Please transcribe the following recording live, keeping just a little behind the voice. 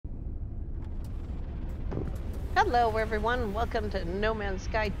Hello everyone, welcome to No Man's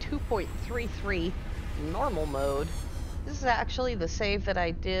Sky 2.33 normal mode. This is actually the save that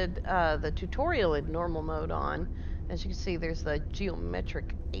I did the tutorial in normal mode on. As you can see, there's the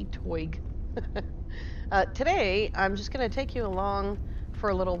geometric atoig. Today, I'm just going to take you along for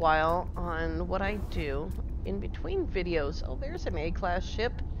a little while on what I do in between videos. Oh, there's an A-class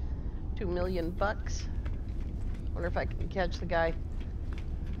ship. $2 million bucks. Wonder if I can catch the guy.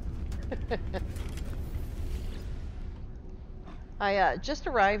 I just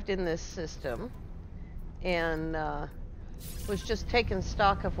arrived in this system and was just taking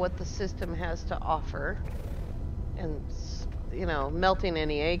stock of what the system has to offer and, you know, melting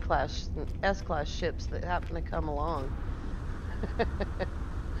any A-class and S-class ships that happen to come along.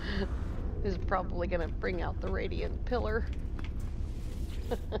 This is probably going to bring out the radiant pillar.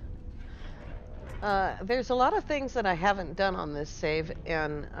 There's a lot of things that I haven't done on this save,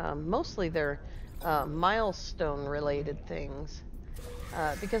 and mostly they're milestone related things.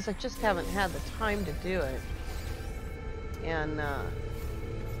 Because I just haven't had the time to do it. And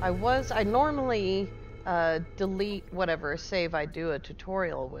I normally delete whatever save I do a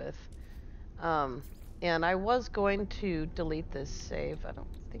tutorial with. And I was going to delete this save. I don't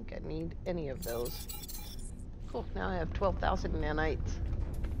think I need any of those. Cool, now I have 12,000 nanites.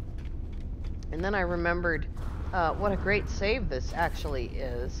 And then I remembered what a great save this actually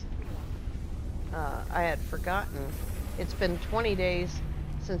is. I had forgotten. It's been 20 days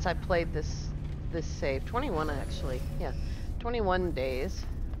since I played this save. 21 actually. Yeah. 21 days.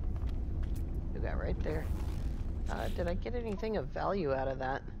 Do that right there. Did I get anything of value out of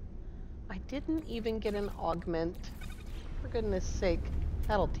that? I didn't even get an augment. For goodness sake.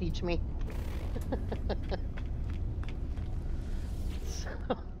 That'll teach me.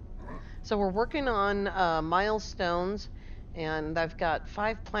 So we're working on milestones, and I've got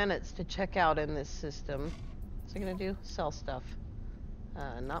 5 planets to check out in this system. What's it gonna do? Sell stuff.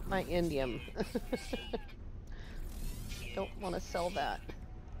 Not my indium. Don't want to sell that.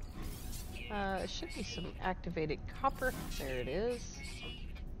 Should be some activated copper. There it is.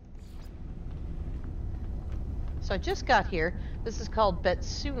 So I just got here. This is called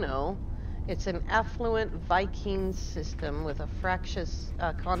Betsuno. It's an affluent Viking system with a fractious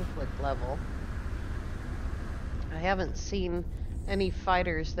conflict level. I haven't seen any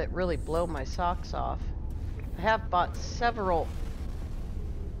fighters that really blow my socks off. I have bought several...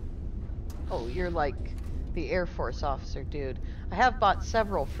 Oh, you're like the Air Force officer, dude. I have bought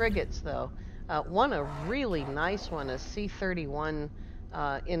several frigates, though. One, a really nice one, a C-31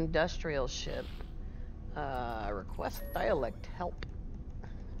 industrial ship. Request dialect help.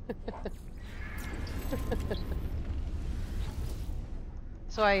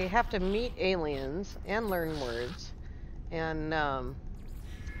 So I have to meet aliens and learn words and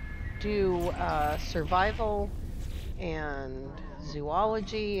do survival and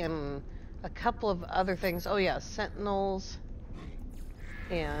zoology and a couple of other things. Oh yeah, sentinels,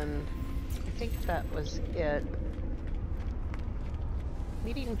 and I think that was it.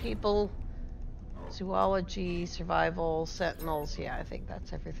 Meeting people, zoology, survival, sentinels. Yeah, I think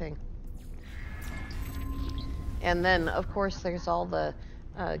that's everything. And then, of course, there's all the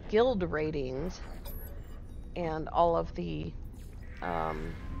guild ratings and all of the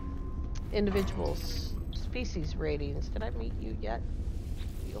individual species ratings. Did I meet you yet?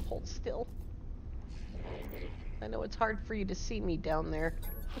 You hold still. I know it's hard for you to see me down there.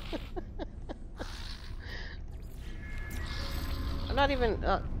 I'm not even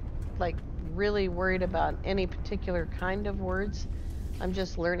like really worried about any particular kind of words. I'm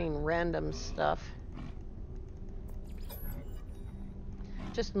just learning random stuff.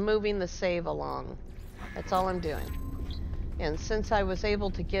 Just moving the save along. That's all I'm doing. And since I was able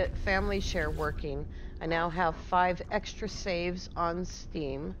to get Family Share working, I now have 5 extra saves on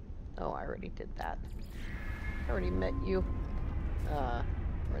Steam. Oh, I already did that. I already met you.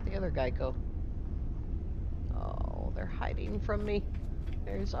 Where'd the other guy go? Oh, they're hiding from me.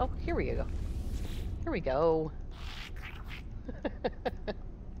 There's... Oh, here we go. Here we go.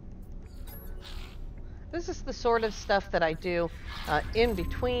 This is the sort of stuff that I do in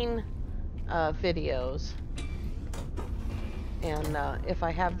between videos. And if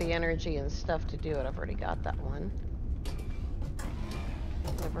I have the energy and stuff to do it, I've already got that one.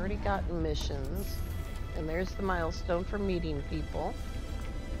 I've already got missions. And there's the milestone for meeting people.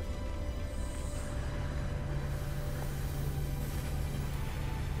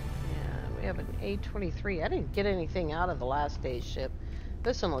 And we have an A-23. I didn't get anything out of the last day's ship.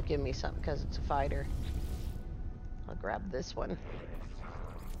 This one will give me something because it's a fighter. I'll grab this one.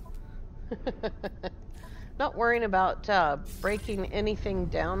 Not worrying about breaking anything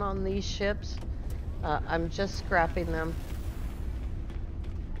down on these ships. I'm just scrapping them.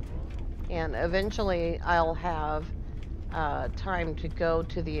 And eventually I'll have time to go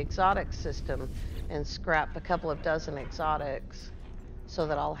to the exotic system and scrap a couple of dozen exotics so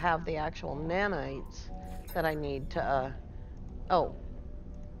that I'll have the actual nanites that I need to, oh,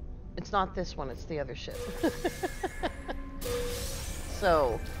 it's not this one, it's the other ship.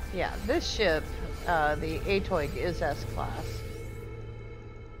 So, yeah, this ship, the Atoig, is S-class.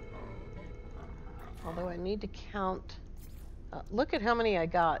 Although I need to count, look at how many I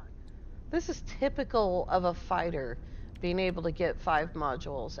got. This is typical of a fighter, being able to get 5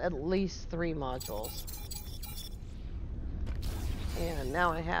 modules, at least 3 modules. And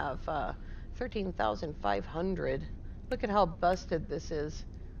now I have 13,500. Look at how busted this is.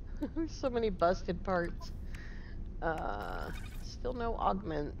 There's so many busted parts. Still no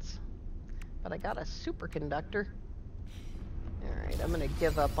augments, but I got a superconductor. Alright, I'm gonna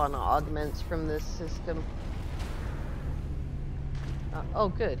give up on augments from this system. Oh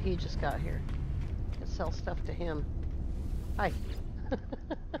good, he just got here. I can sell stuff to him. Hi. I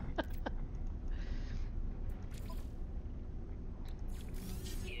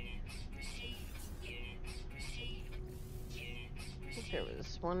think there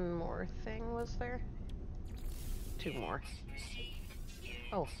was one more thing, was there? 2 more.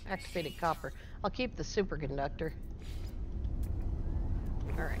 Oh, activated copper. I'll keep the superconductor.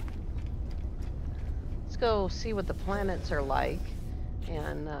 Alright. Let's go see what the planets are like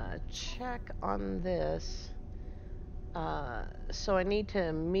and check on this. So I need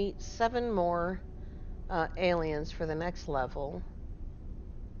to meet 7 more aliens for the next level.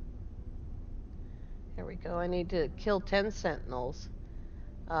 Here we go. I need to kill 10 sentinels.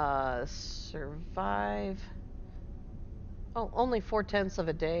 Survive. Oh, only 4/10 of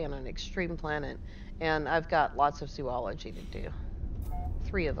a day on an extreme planet. And I've got lots of zoology to do.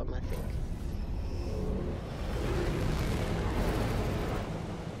 3 of them, I think.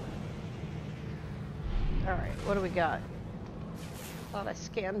 Alright, what do we got? Thought I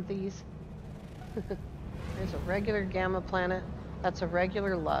scanned these. There's a regular gamma planet. That's a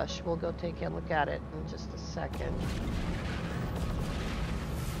regular lush. We'll go take a look at it in just a second.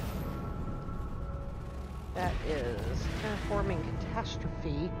 That is terraforming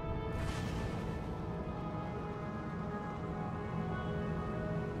catastrophe.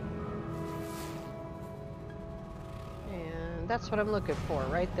 And that's what I'm looking for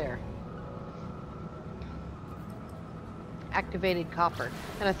right there. Activated copper.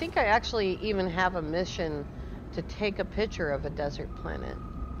 And I think I actually even have a mission to take a picture of a desert planet.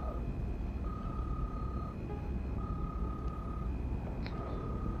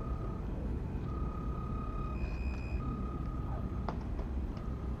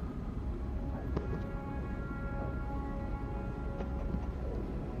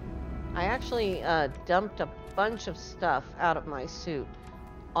 I actually dumped a bunch of stuff out of my suit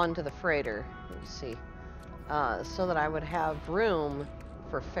onto the freighter. Let me see. So that I would have room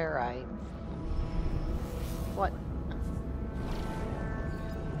for ferrite. What?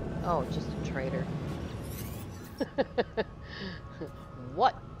 Oh, just a trader.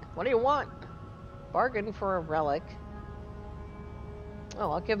 What? What do you want? Bargain for a relic.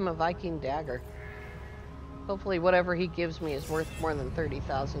 Oh, I'll give him a Viking dagger. Hopefully whatever he gives me is worth more than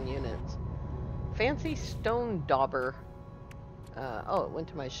 30,000 units. Fancy stone dauber. Oh, it went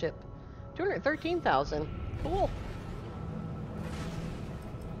to my ship. 213,000. Cool.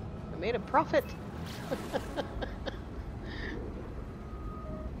 I made a profit.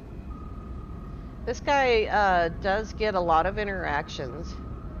 This guy does get a lot of interactions.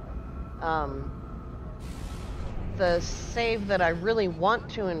 The save that I really want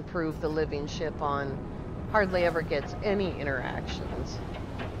to improve the living ship on hardly ever gets any interactions.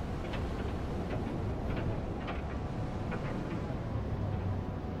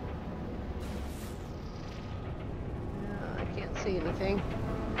 I can't see anything.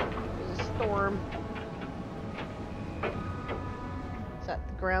 There's a storm. Is that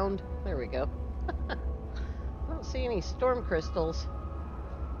the ground? There we go. I don't see any storm crystals.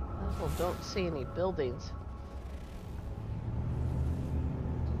 I also don't see any buildings.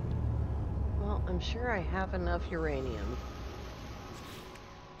 Well, I'm sure I have enough uranium.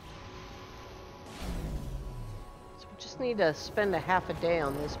 So we just need to spend a half a day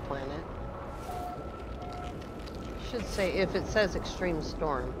on this planet. Should say, if it says extreme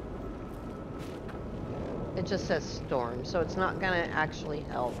storm. It just says storm, so it's not gonna actually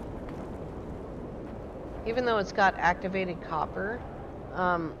help. Even though it's got activated copper,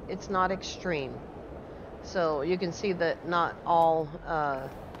 it's not extreme. So you can see that not all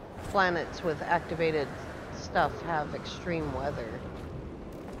planets with activated stuff have extreme weather.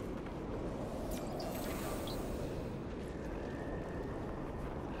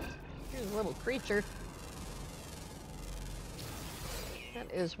 little creature.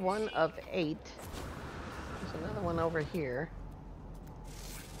 That is 1 of 8. There's another one over here.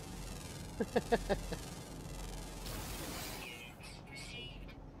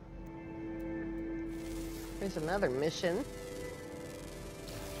 There's another mission.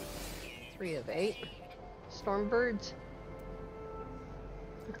 3 of 8. Stormbirds.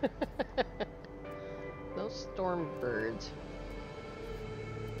 No stormbirds.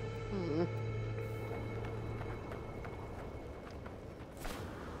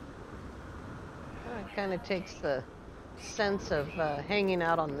 It kind of takes the sense of hanging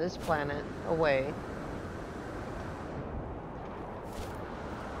out on this planet away.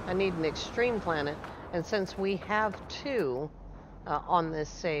 I need an extreme planet, and since we have 2 on this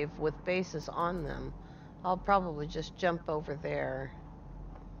save with bases on them, I'll probably just jump over there.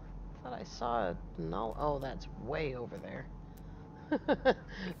 Thought I saw a oh, that's way over there.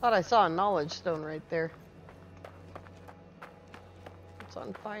 Thought I saw a knowledge stone right there. It's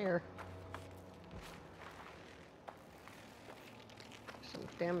on fire. Some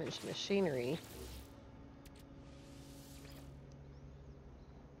damaged machinery.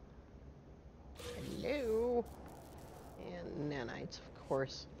 Hello. And nanites, of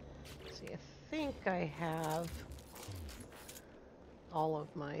course. Let's see, I think I have all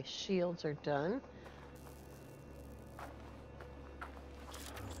of my shields are done.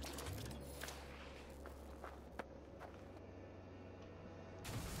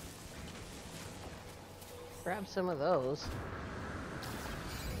 Grab some of those.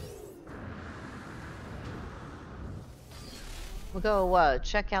 We'll go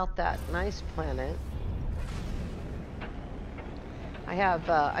check out that nice planet. I have,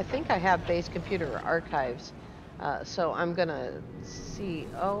 I think I have base computer archives, so I'm gonna see.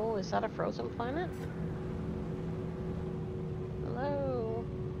 Oh, is that a frozen planet? Hello?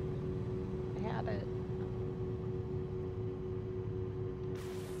 I had it.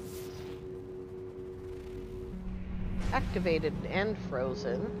 Activated and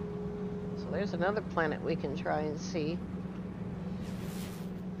frozen. So there's another planet we can try and see.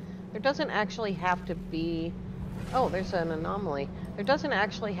 There doesn't actually have to be... Oh, there's an anomaly. There doesn't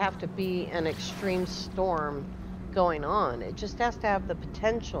actually have to be an extreme storm going on. It just has to have the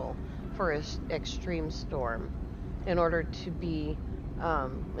potential for an extreme storm in order to be,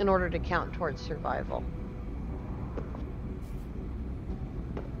 in order to count towards survival.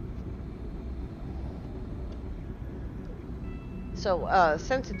 So,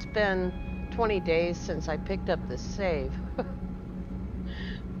 since it's been 20 days since I picked up this save,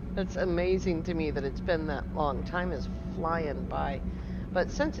 it's amazing to me that it's been that long. Time is flying by.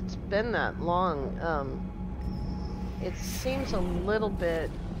 But since it's been that long, it seems a little bit,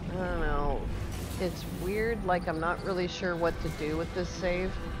 I don't know, it's weird, like I'm not really sure what to do with this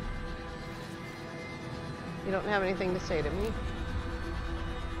save. You don't have anything to say to me?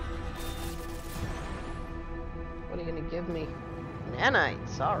 What are you going to give me?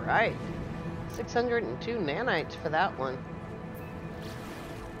 Nanites, alright. 602 nanites for that one.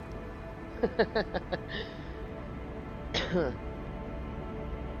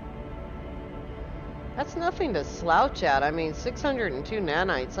 That's nothing to slouch at. I mean, 602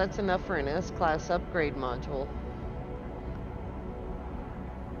 nanites, that's enough for an S-class upgrade module.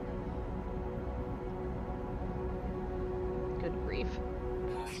 Good grief.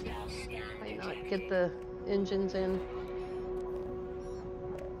 Might not get the engines in.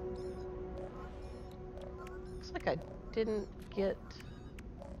 Looks like I didn't get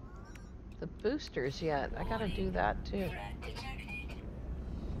the boosters yet. I gotta do that too.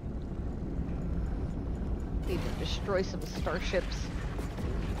 Need to destroy some starships.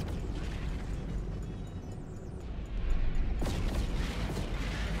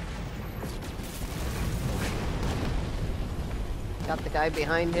 Got the guy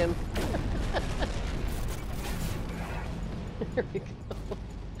behind him. There we go.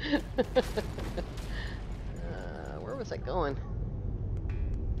 Where was I going?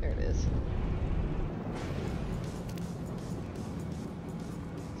 There it is.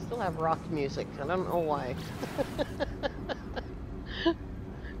 Still have rock music. I don't know why.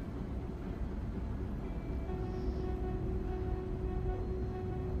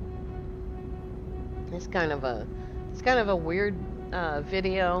 It's kind of a weird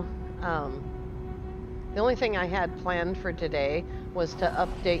video. The only thing I had planned for today was to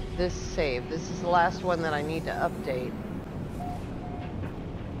update this save. This is the last one that I need to update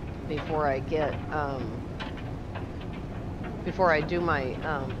before I get before I do my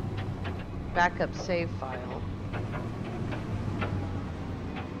backup save file.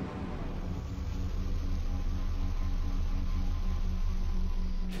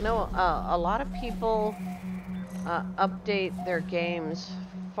 No, a lot of people update their games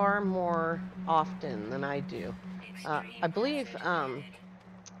far more often than I do. I believe Zane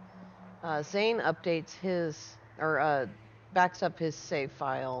updates his, or backs up his save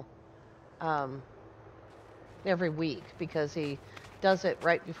file um, every week because he does it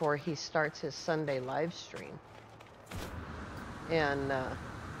right before he starts his Sunday live stream. And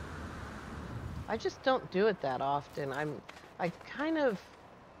I just don't do it that often. I kind of,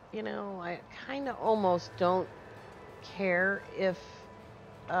 I kind of almost don't care if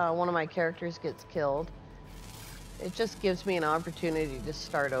one of my characters gets killed. It just gives me an opportunity to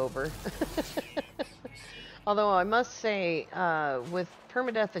start over. Although I must say, with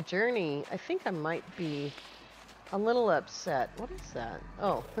Permadeath A Journey, I think I might be a little upset. What is that?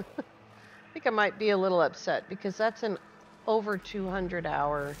 Oh, I think I might be a little upset because that's an over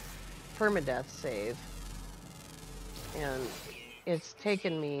 200-hour permadeath save. And it's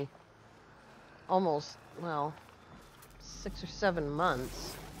taken me almost, well, 6 or 7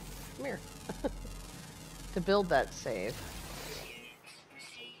 months. Come here. To build that save.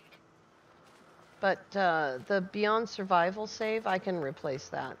 But the Beyond Survival save, I can replace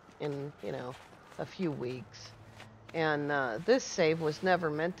that in, a few weeks. And this save was never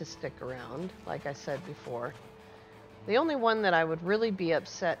meant to stick around, like I said before. The only one that I would really be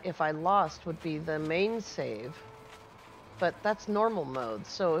upset if I lost would be the main save. But that's normal mode,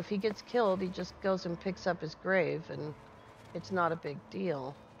 so if he gets killed, he just goes and picks up his grave, and it's not a big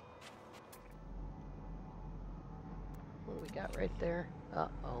deal. What do we got right there?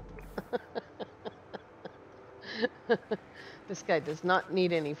 Uh-oh. This guy does not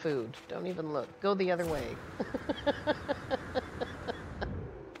need any food. Don't even look. Go the other way.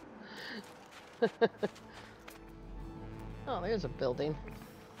 Oh, there's a building.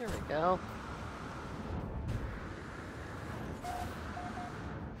 There we go.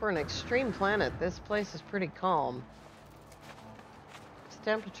 For an extreme planet, this place is pretty calm. Its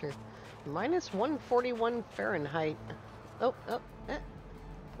temperature, minus 141 Fahrenheit. Oh,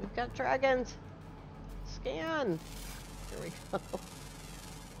 we've got dragons. Scan. There we go.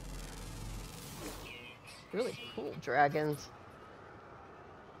 Really cool dragons.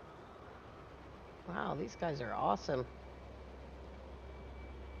 Wow, these guys are awesome.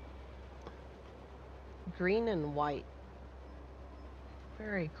 Green and white.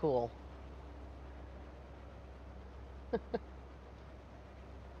 Very cool.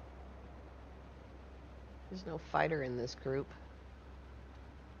 There's no fighter in this group.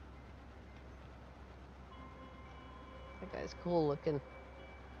 That guy's cool looking.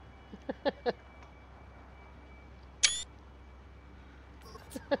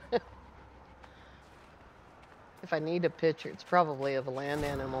 If I need a picture, it's probably of a land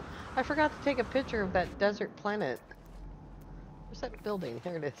animal. I forgot to take a picture of that desert planet. Where's that building?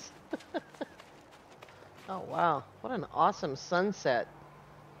 There it is. Oh, wow. What an awesome sunset.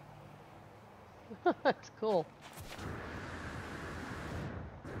 That's cool.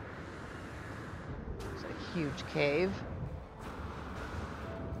 It's a huge cave.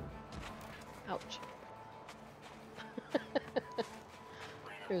 Ouch.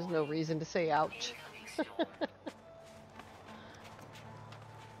 There's no reason to say ouch.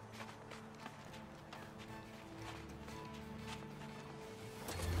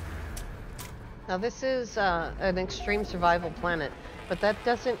 Now this is an extreme survival planet, but that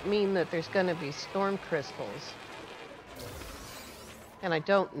doesn't mean that there's going to be storm crystals. And I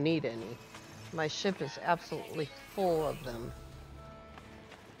don't need any. My ship is absolutely full of them.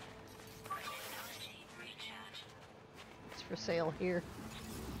 It's for sale here.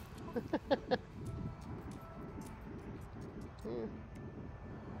 I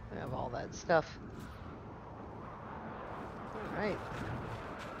have all that stuff. All right.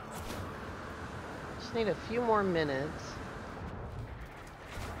 Just need a few more minutes.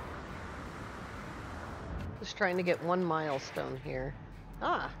 Just trying to get one milestone here.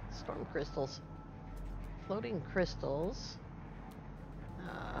 Ah, storm crystals. Floating crystals.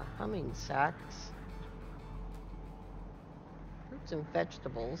 Humming sacks. Fruits and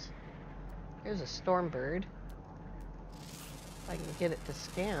vegetables. Here's a storm bird. If I can get it to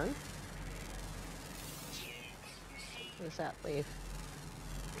scan. What does that leave?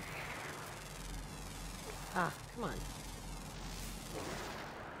 Ah, come on.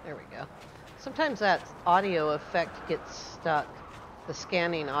 There we go. Sometimes that audio effect gets stuck, the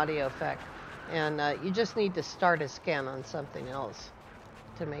scanning audio effect, and you just need to start a scan on something else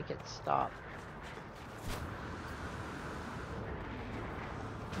to make it stop.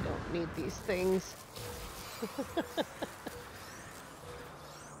 You don't need these things.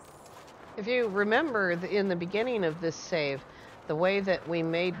 If you remember in the beginning of this save, the way that we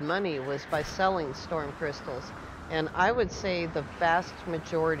made money was by selling storm crystals. And I would say the vast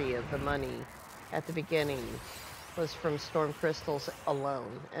majority of the money at the beginning was from storm crystals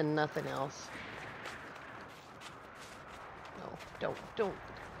alone and nothing else. No,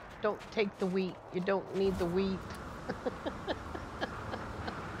 don't take the wheat. You don't need the wheat.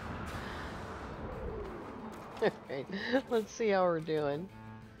 Alright, let's see how we're doing.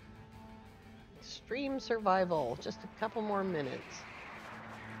 Extreme survival. Just a couple more minutes.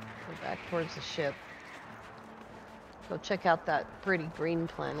 Go back towards the ship. Go check out that pretty green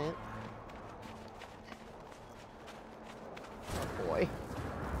planet. Oh boy.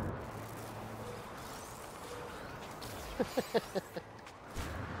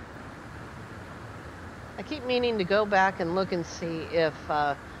 I keep meaning to go back and look and see if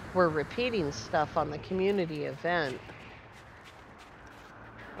we're repeating stuff on the community event.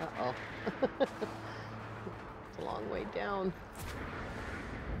 Uh-oh. It's a long way down.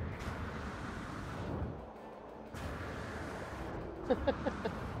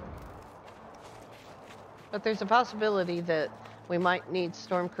 But there's a possibility that we might need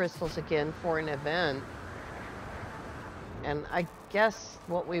storm crystals again for an event. And I guess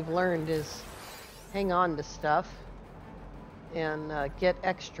what we've learned is hang on to stuff and get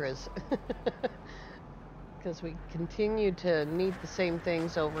extras. Because we continue to need the same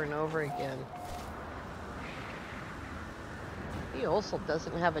things over and over again. He also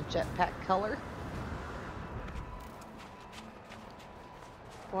doesn't have a jetpack color.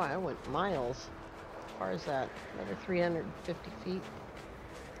 Boy, I went miles. How far is that? Another 350 feet.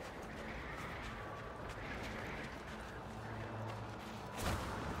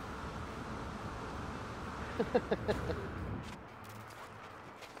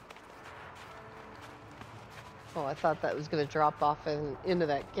 Oh, I thought that was going to drop off into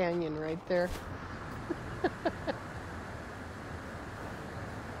that canyon right there.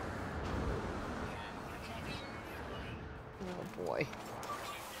 Oh boy.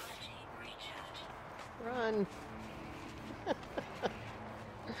 Run.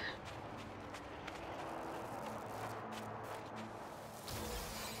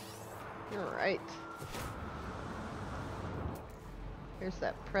 All right. Here's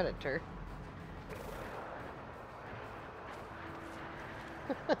that predator.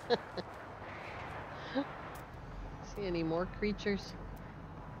 See any more creatures?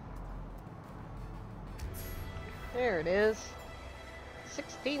 There it is.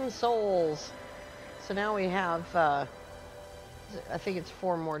 16 souls. So now we have, I think it's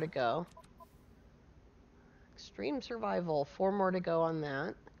 4 more to go. Extreme survival, 4 more to go on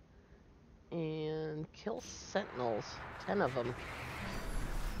that. And kill sentinels, 10 of them.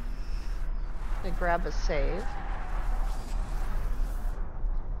 Gonna grab a save.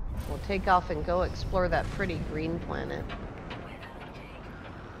 We'll take off and go explore that pretty green planet.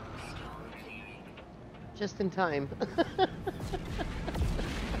 Just in time.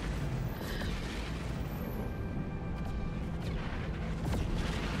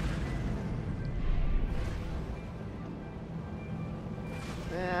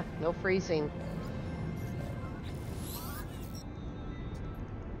 No freezing.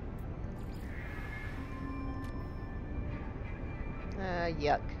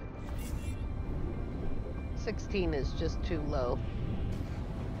 Yuck. 16 is just too low.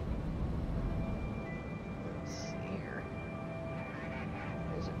 Let's see here.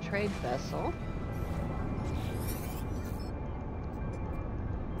 There's a trade vessel.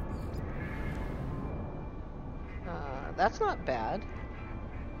 That's not bad.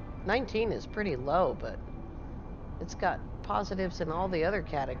 19 is pretty low, but it's got positives in all the other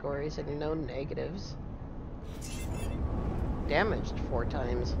categories and no negatives. Damaged 4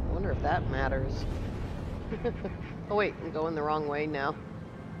 times. I wonder if that matters. Oh wait, I'm going the wrong way now.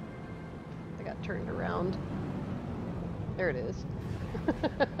 I got turned around. There it is.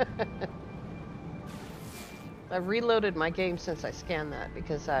 I've reloaded my game since I scanned that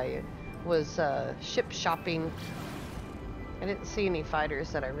because I was ship shopping. I didn't see any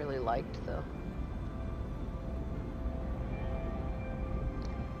fighters that I really liked though.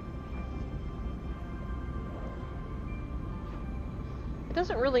 It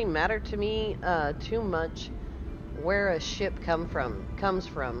doesn't really matter to me too much where a ship comes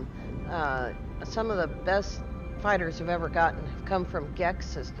from. Some of the best fighters I've ever gotten have come from Gex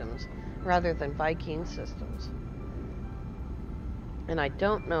systems rather than Viking systems. And I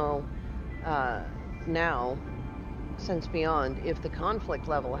don't know now, since Beyond, if the conflict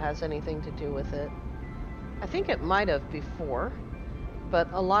level has anything to do with it. I think it might have before, but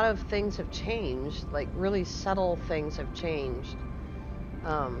a lot of things have changed, like really subtle things have changed.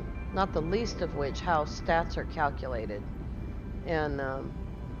 Not the least of which how stats are calculated. And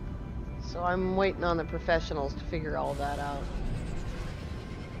so I'm waiting on the professionals to figure all that out.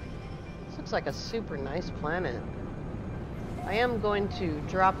 This looks like a super nice planet. I am going to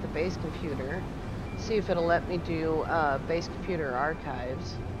drop the base computer, see if it'll let me do base computer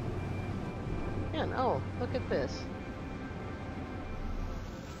archives. And oh, look at this.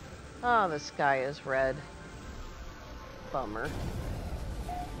 Oh, the sky is red. Bummer.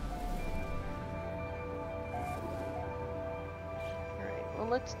 Alright, well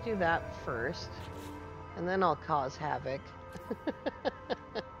let's do that first. And then I'll cause havoc.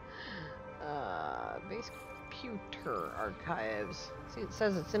 Base computer archives. See, it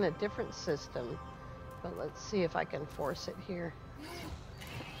says it's in a different system. But let's see if I can force it here.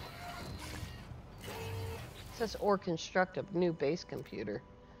 It says or construct a new base computer.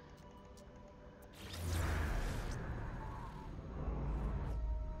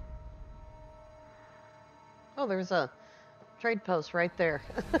 Oh, there's a trade post right there.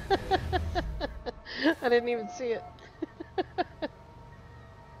 I didn't even see it.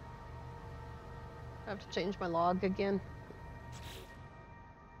 I have to change my log again.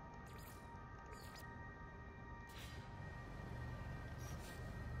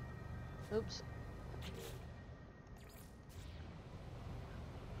 Oops.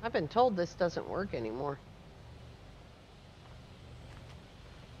 I've been told this doesn't work anymore.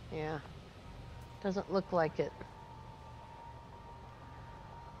 Yeah. Doesn't look like it.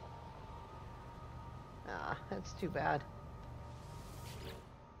 Ah, that's too bad.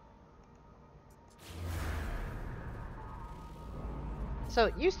 So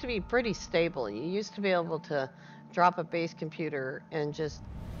it used to be pretty stable. You used to be able to drop a base computer and just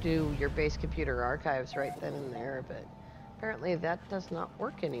do your base computer archives right then and there, but apparently that does not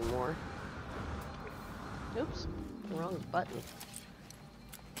work anymore. Oops, wrong button.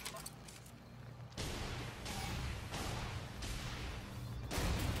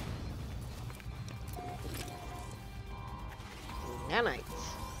 Nanites.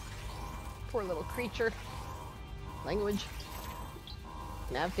 Poor little creature. Language.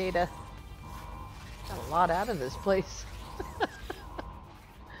 Nav data. Got a lot out of this place.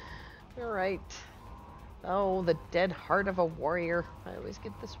 Alright. Oh, the dead heart of a warrior. I always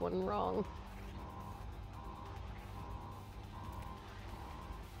get this one wrong.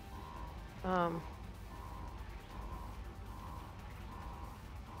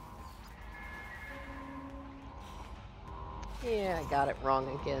 Yeah, I got it wrong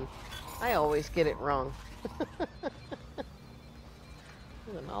again. I always get it wrong.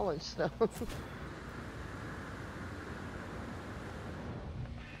 The knowledge stone.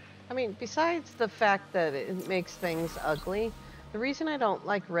 I mean, besides the fact that it makes things ugly, the reason I don't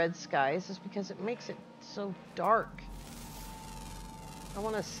like red skies is because it makes it so dark. I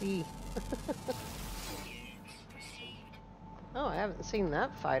want to see. Oh, I haven't seen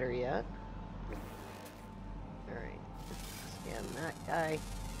that fighter yet. Alright. Scan that guy.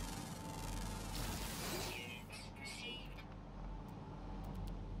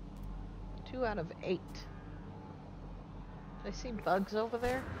 Two out of 8. Did I see bugs over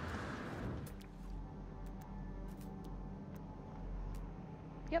there?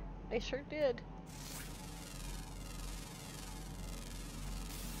 Yep, I sure did.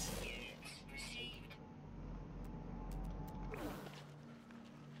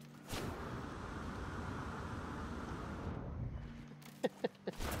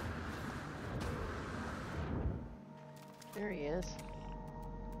 There he is.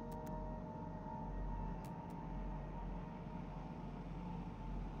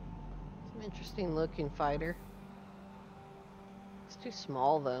 Some interesting looking fighter. It's too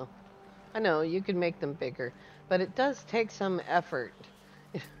small though. I know, you could make them bigger, but it does take some effort.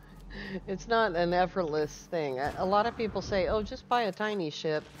 It's not an effortless thing. A lot of people say, oh, just buy a tiny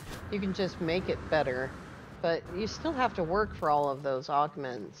ship. You can just make it better. But you still have to work for all of those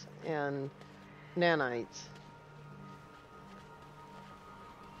augments and nanites.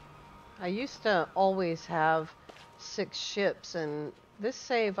 I used to always have 6 ships, and this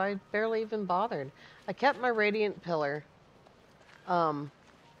save I barely even bothered. I kept my radiant pillar, and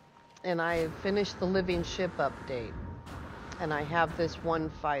I finished the living ship update, and I have this one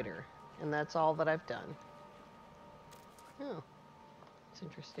fighter, and that's all that I've done. Oh, it's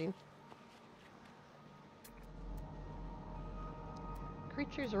interesting.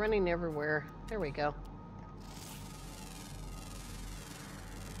 Creatures running everywhere. There we go.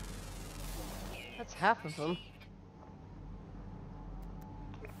 That's half of them.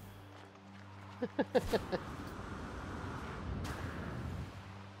 Is there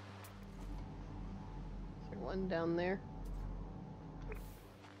one down there?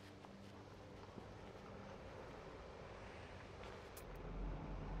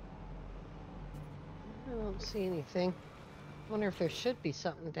 don't see anything. Wonder if there should be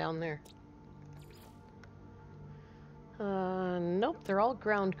something down there. Nope, they're all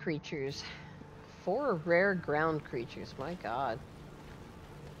ground creatures. 4 rare ground creatures, my god.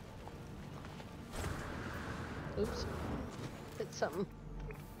 Oops. Hit something.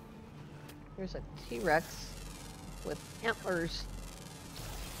 There's a T-Rex with antlers.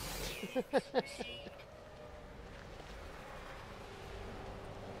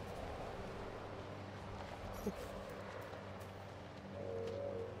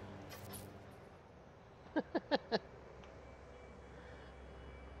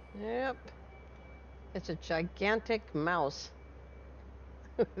 Yep. It's a gigantic mouse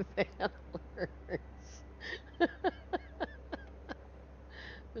with antlers.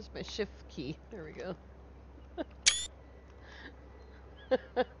 Where's my shift key? There we go.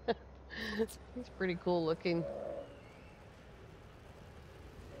 He's pretty cool looking.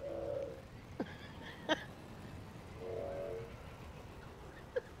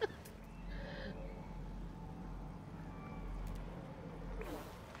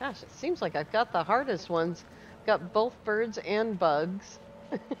 Gosh, it seems like I've got the hardest ones. Got both birds and bugs.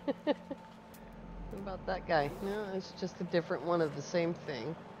 What about that guy? No, it's just a different one of the same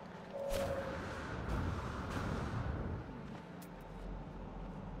thing.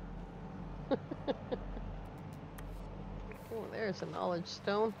 Oh, there's a knowledge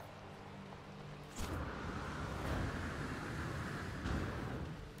stone.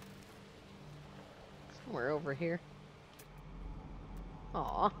 Somewhere over here.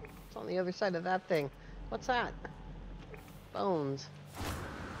 Aw, it's on the other side of that thing. What's that? Bones.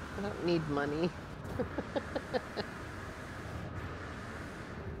 I don't need money.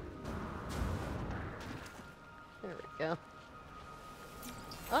 There we go.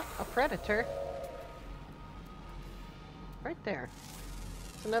 Oh, a predator. Right there.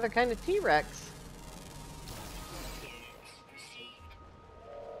 It's another kind of T-Rex.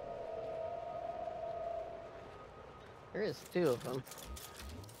 There is 2 of them.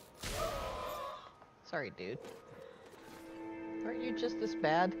 Sorry, dude. Aren't you just as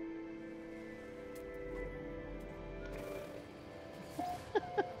bad?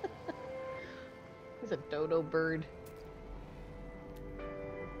 He's a dodo bird.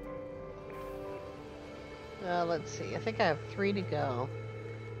 Let's see. I think I have 3 to go.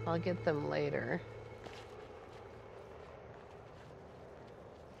 I'll get them later.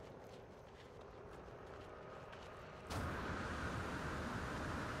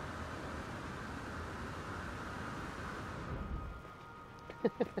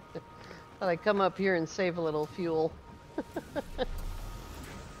 Thought I'd come up here and save a little fuel. I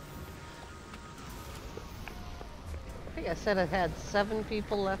think I said I had 7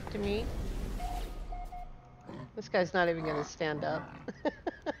 people left to meet. This guy's not even going to stand up.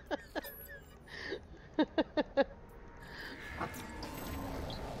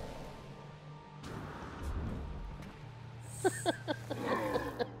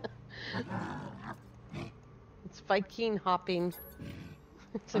 It's Viking hopping.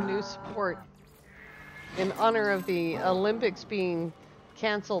 It's a new sport. In honor of the Olympics being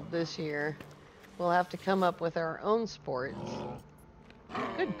canceled this year, we'll have to come up with our own sports.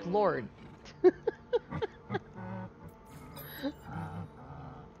 Good Lord.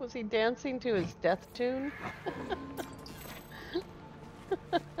 Was he dancing to his death tune?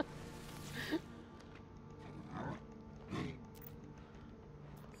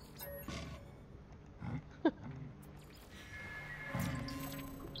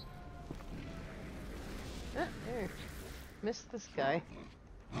 Ah, there. Missed this guy.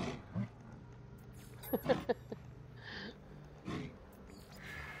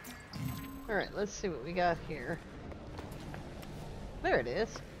 Alright, let's see what we got here. There it is.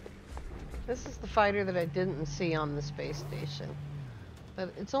 This is the fighter that I didn't see on the space station.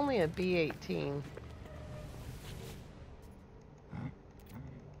 But it's only a B-18.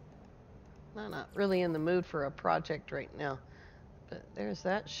 I'm not really in the mood for a project right now. But there's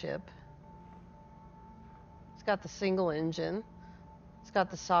that ship. It's got the single engine. It's got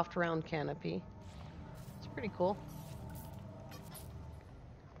the soft round canopy. It's pretty cool.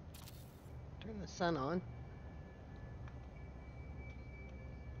 Turn the sun on.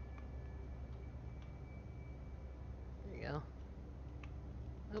 There you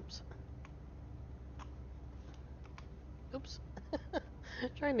go. Oops. Oops.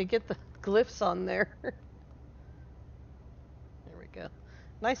 Trying to get the glyphs on there. There we go.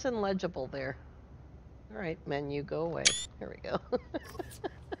 Nice and legible there. Alright, menu, go away. There we go.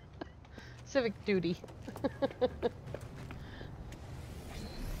 Civic duty.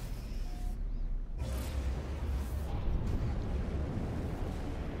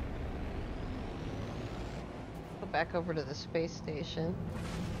 back over to the space station.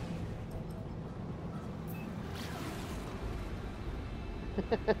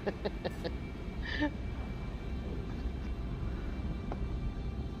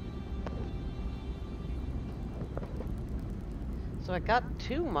 So I got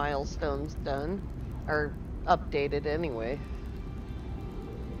 2 milestones done, or updated anyway.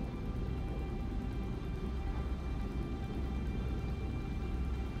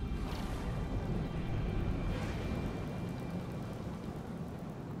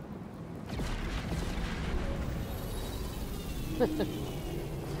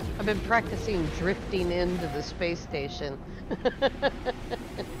 I've been practicing drifting into the space station.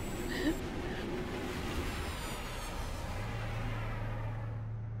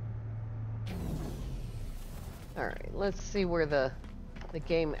 Alright, let's see where the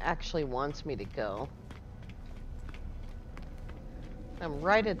game actually wants me to go. I'm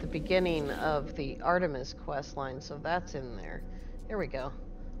right at the beginning of the Artemis quest line, so that's in there. Here we go.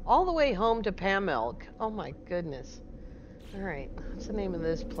 All the way home to Pamelk. Oh my goodness. Alright, what's the name of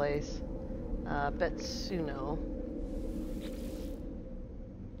this place? Betsuno.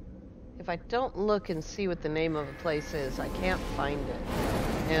 If I don't look and see what the name of a place is, I can't find it.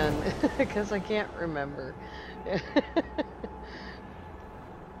 And because I can't remember.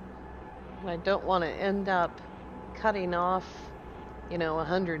 I don't want to end up cutting off, you know,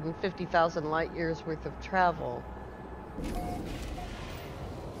 150,000 light years worth of travel.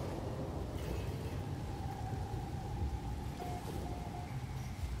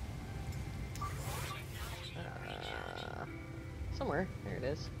 Somewhere. There it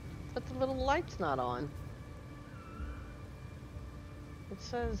is. But the little light's not on. It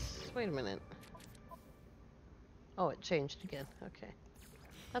says... Wait a minute. Oh, it changed again. Okay.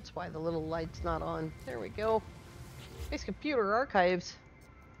 That's why the little light's not on. There we go. Space Computer Archives.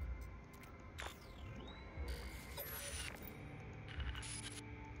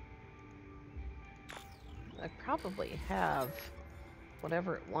 I probably have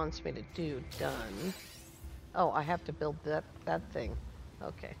whatever it wants me to do done. Oh, I have to build that thing.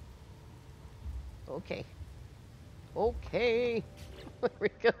 Okay. Okay. Okay. There we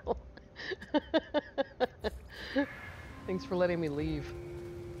go. Thanks for letting me leave.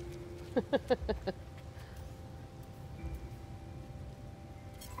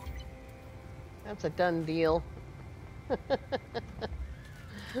 That's a done deal.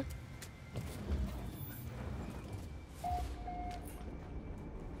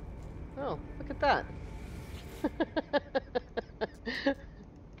 Oh, look at that.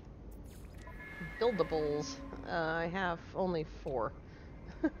 Buildables. I have only 4.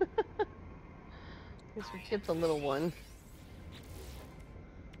 Guess we get the little one.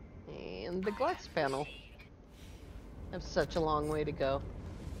 And the glass panel. I have such a long way to go.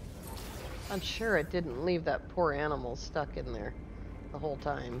 I'm sure it didn't leave that poor animal stuck in there the whole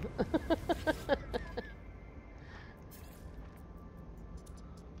time.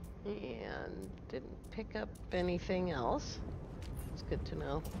 And didn't pick up anything else. It's good to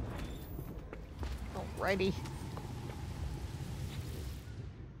know. Alrighty.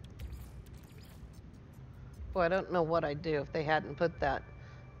 Boy, I don't know what I'd do if they hadn't put that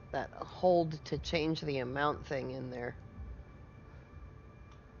hold to change the amount thing in there.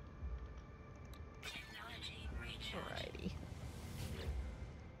 Alrighty.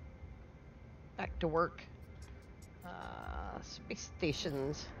 Back to work. Space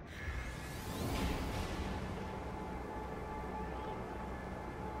stations.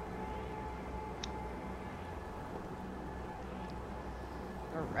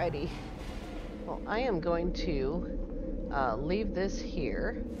 Alrighty. Well, I am going to leave this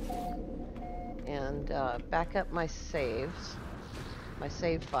here and back up my saves, my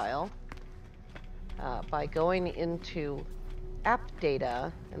save file, by going into app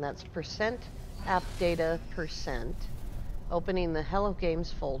data, and that's %app data %, opening the Hello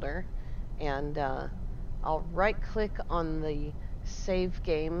Games folder, and I'll right-click on the save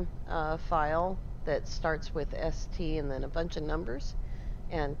game file that starts with ST and then a bunch of numbers,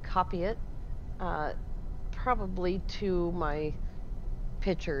 and copy it, probably to my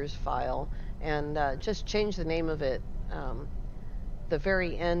pictures file, and just change the name of it. The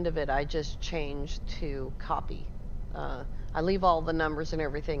very end of it I just changed to copy. I leave all the numbers and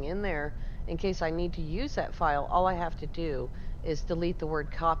everything in there in case I need to use that file. All I have to do is delete the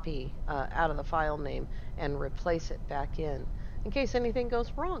word copy out of the file name and replace it back in case anything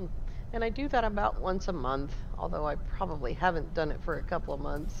goes wrong. And I do that about once a month, although I probably haven't done it for a couple of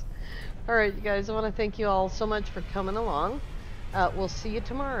months. Alright, you guys, I want to thank you all so much for coming along. We'll see you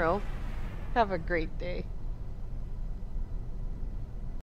tomorrow. Have a great day.